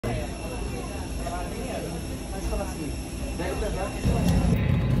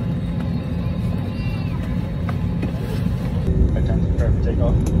Right time to prepare for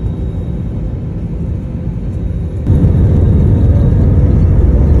takeoff.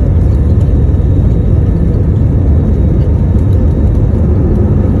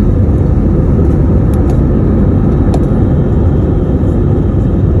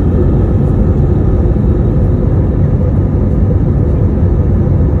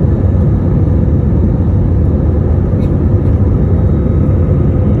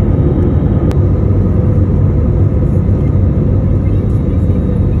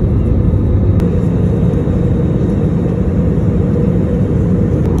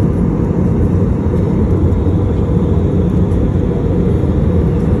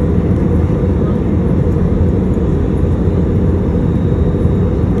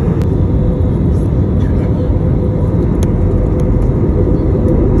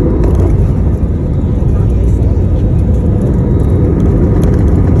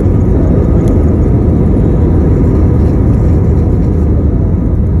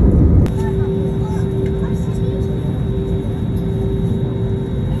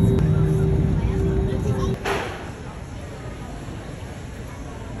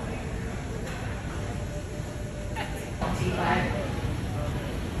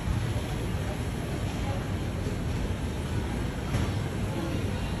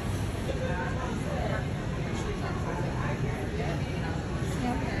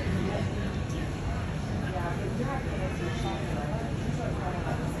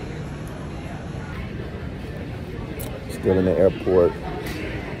 Still in the airport,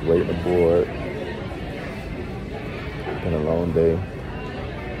 waiting aboard. Been a long day.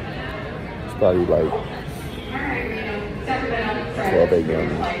 It's probably like 12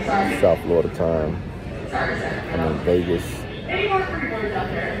 a.m. South Florida time. I'm in Vegas.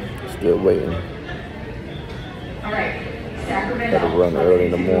 Still waiting. Had to run early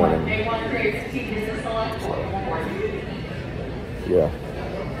in the morning. So, yeah,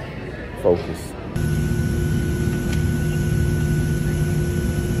 focus.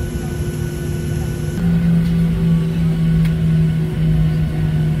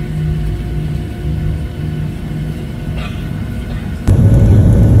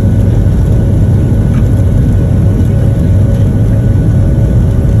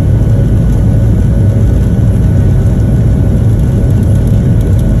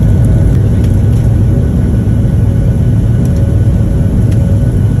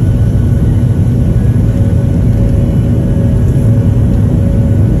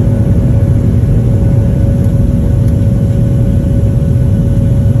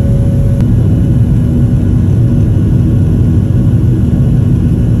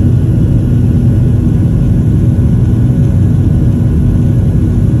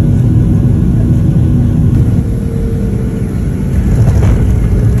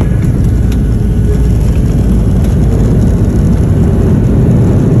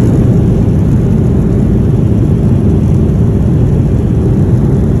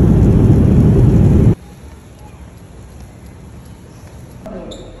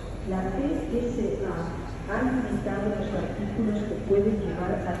 La PSA ha limitado los artículos que pueden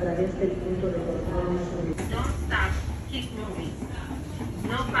llevar a través del punto de control de seguridad. Don't stop, keep moving.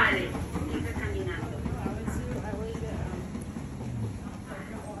 No pare, siga caminando.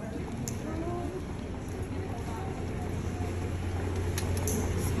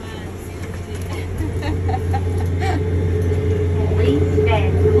 Please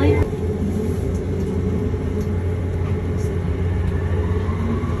stand clear.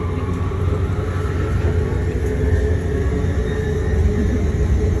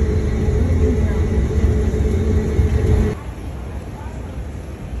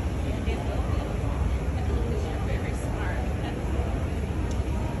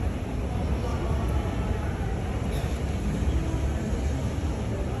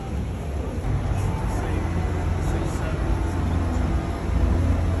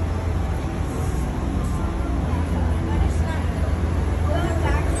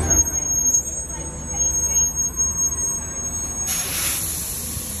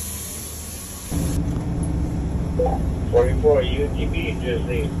 For UTB, just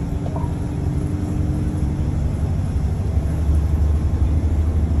leave.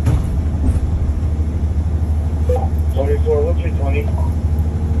 24, what's your 20?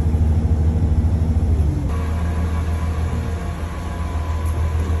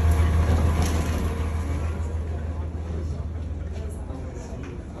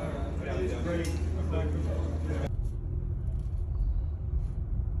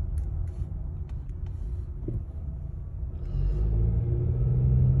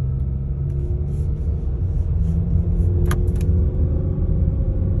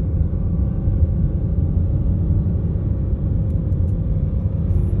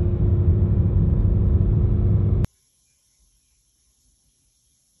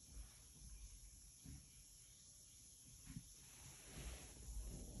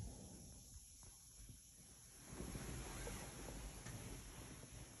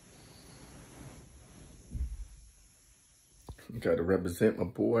 Gotta represent my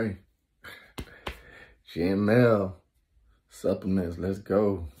boy. GML. Supplements, let's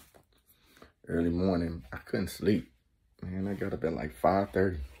go. Early morning, I couldn't sleep. Man, I got up at like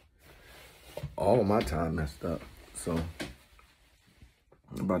 5:30. All my time messed up. So,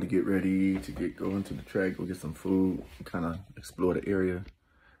 I'm about to get ready to going to the track, go get some food, kind of explore the area.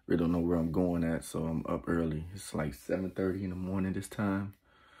 Really don't know where I'm going at, so I'm up early. It's like 7:30 in the morning this time.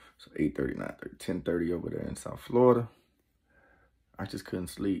 So 8:30, 9:30, 10:30 over there in South Florida. I just couldn't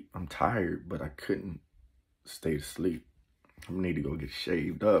sleep. I'm tired, but I couldn't stay asleep. I need to go get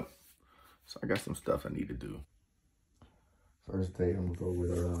shaved up. So I got some stuff I need to do. First day, I'm gonna go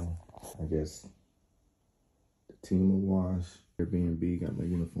with, I guess, the team will wash. Airbnb, got my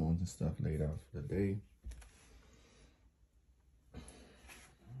uniforms and stuff laid out for the day.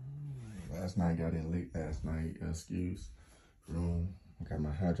 Last night, got in late last night, excuse room. I got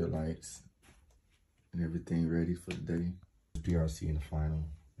my hydrolytes and everything ready for the day. PRC in the final,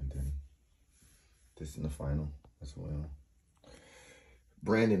 and then this in the final as well.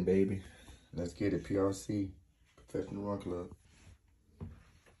 Brandon, baby. Let's get it, PRC, Professional Run Club.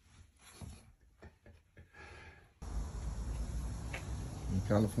 In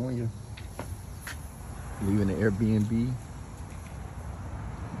California, leaving the Airbnb.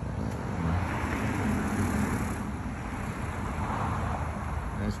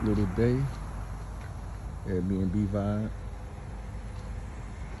 Nice little day, Airbnb vibe.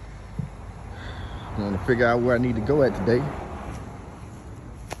 I'm gonna figure out where I need to go at today,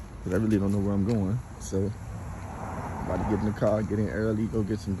 because I really don't know where I'm going. So I'm about to get in the car, get in early, go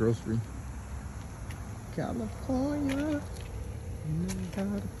get some grocery. California, you know how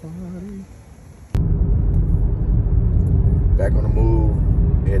to party. Back on the move,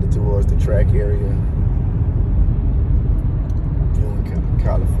 headed towards the track area. Doing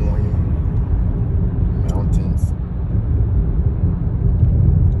California, mountains.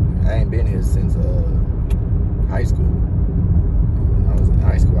 I ain't been here since high school. When I was in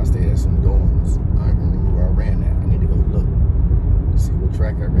high school, I stayed at some dorms. I don't remember where I ran at. I need to go look to see what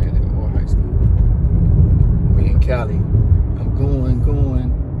track I ran at all high school. Me and Cali, I'm going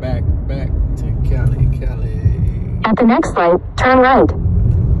back to Cali. At the next light, turn right.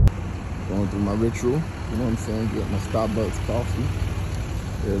 Going through my ritual, you know what I'm saying? Get my Starbucks coffee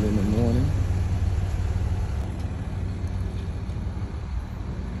early in the morning.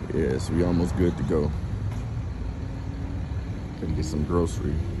 Yes, we almost good to go. Gotta get some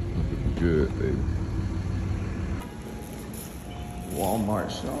grocery. It'll be good, baby. Walmart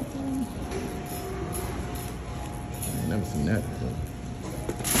shopping. I ain't never seen that before.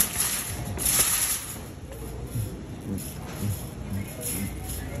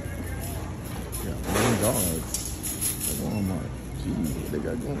 Got $1 at Walmart. Jeez, what they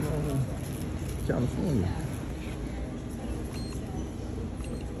got going on in California?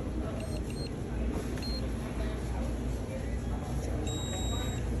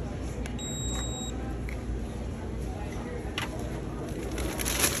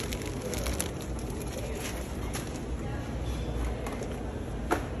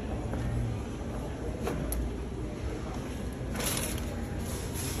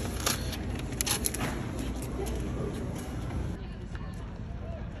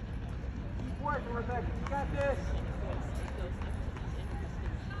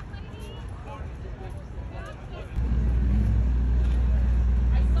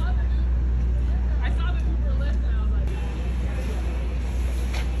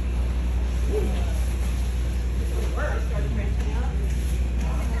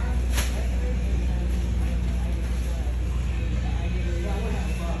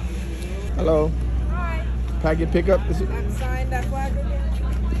 Hello. Hi. Packet pickup? Is it? I'm signed. That's why I go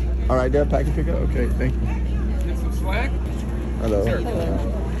there. All right, there, packet pickup. Okay, thank you. Get some swag? Hello. So it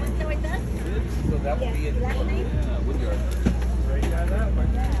does? So that will be it. Last name? With yours. Right, you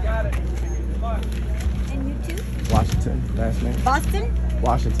got it. Good luck. And you too? Washington, last name? Boston?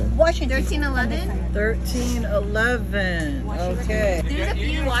 Washington. Washington. 1311. 1311. Okay. There's a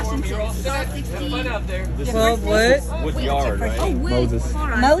few Washington. Have 16. fun out there. 12 what? With yard, right? Oh, Wood. Moses. Hold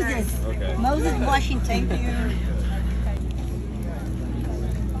on, Moses. Okay. Moses, Washington. Thank you.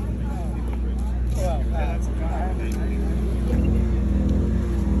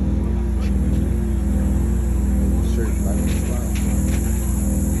 Sure, it's not in the spot.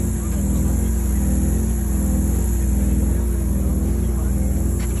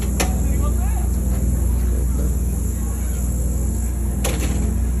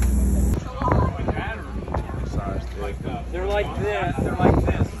 They're like this. They're like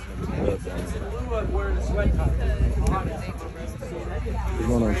this. Blue one wearing a sweat top. What's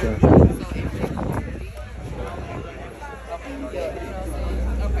going on, Chad?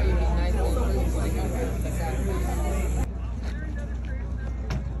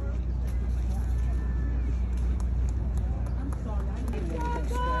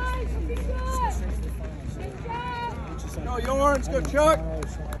 go, Chuck.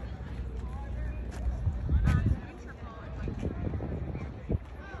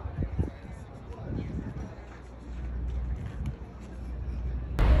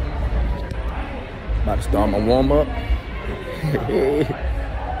 About to start my warm up. About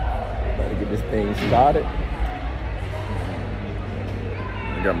to get this thing started.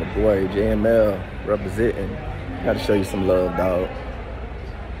 I got my boy JML representing. Got to show you some love, dog.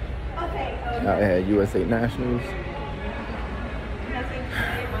 Out at USA Nationals.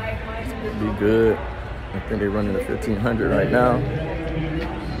 It's gonna be good. I think they're running the 1500 right now.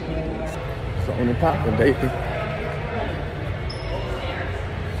 It's only popping, baby.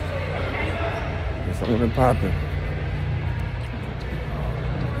 It's only popping.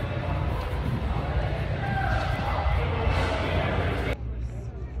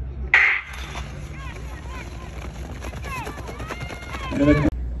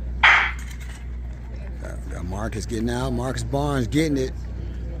 Got Marcus getting out. Marcus Barnes getting it.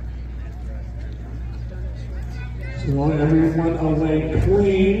 So everyone away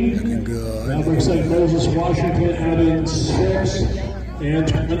clean. Looking good. That looks like Moses Washington out in 6.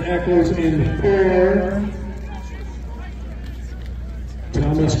 Antoine Echols in 4.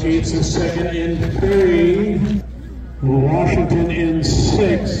 Thomas Gates is second in 3. Washington in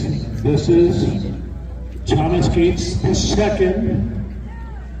 6. This is Thomas Gates the second.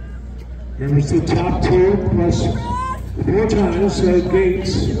 Remember, the top 2 plus 4 times, so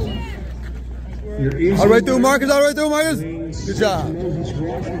Gates. All right through, Marcus. All right through, Marcus. Good job. Moses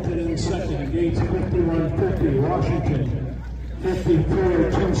Washington in second. Gates 51-50. Washington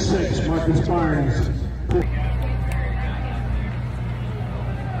 54-26. Marcus Barnes